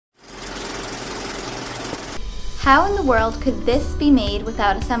How in the world could this be made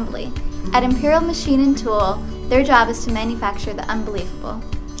without assembly? At Imperial Machine & Tool, their job is to manufacture the unbelievable.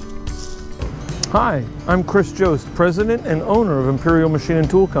 Hi, I'm Chris Jost, President and owner of Imperial Machine &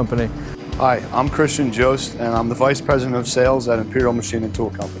 Tool Company. Hi, I'm Christian Jost, and I'm the Vice President of Sales at Imperial Machine &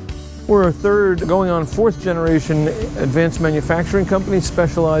 Tool Company. We're a third, going on fourth generation advanced manufacturing company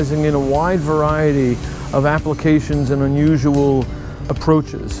specializing in a wide variety of applications and unusual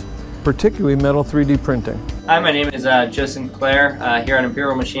approaches, particularly metal 3D printing. Hi, my name is Joe Sinclair here at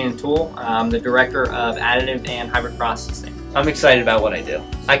Imperial Machine & Tool. I'm the Director of Additive and Hybrid Processing. I'm excited about what I do.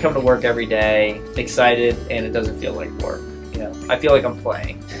 I come to work every day excited, and it doesn't feel like work. You know, I feel like I'm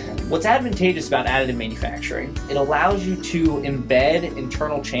playing. What's advantageous about additive manufacturing, it allows you to embed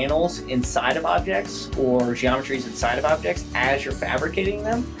internal channels inside of objects or geometries inside of objects as you're fabricating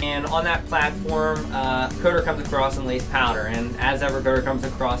them. And on that platform, coater comes across and lays powder, and as that coater comes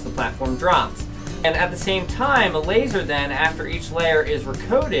across, the platform drops. And at the same time, a laser then, after each layer is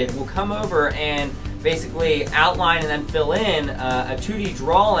recoated, will come over and basically outline and then fill in a 2D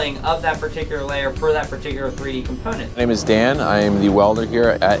drawing of that particular layer for that particular 3D component. My name is Dan. I am the welder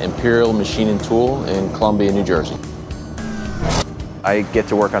here at Imperial Machine & Tool in Columbia, New Jersey. I get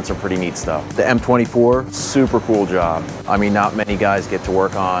to work on some pretty neat stuff. The M24, super cool job. I mean, not many guys get to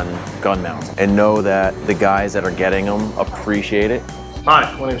work on gun mounts and know that the guys that are getting them appreciate it.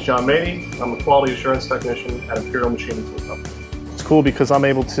 Hi, my name is John Mady. I'm a quality assurance technician at Imperial Machine & Tool Company. It's cool because I'm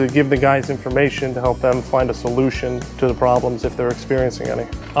able to give the guys information to help them find a solution to the problems if they're experiencing any.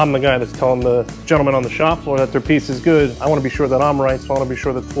 I'm the guy that's telling the gentleman on the shop floor that their piece is good. I want to be sure that I'm right, so I want to be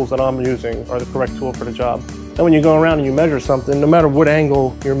sure the tools that I'm using are the correct tool for the job. And when you go around and you measure something, no matter what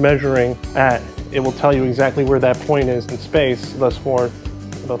angle you're measuring at, it will tell you exactly where that point is in space, thus more.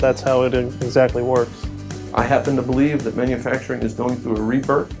 But that's how it exactly works. I happen to believe that manufacturing is going through a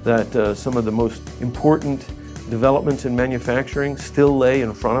rebirth, that some of the most important developments in manufacturing still lay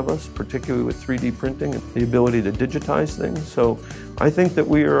in front of us, particularly with 3D printing and the ability to digitize things. So I think that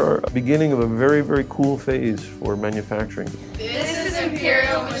we are at the beginning of a very, very cool phase for manufacturing. This is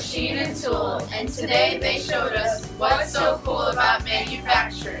Imperial Machine & Tool, and today they showed us what's so cool about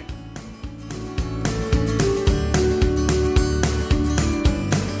manufacturing.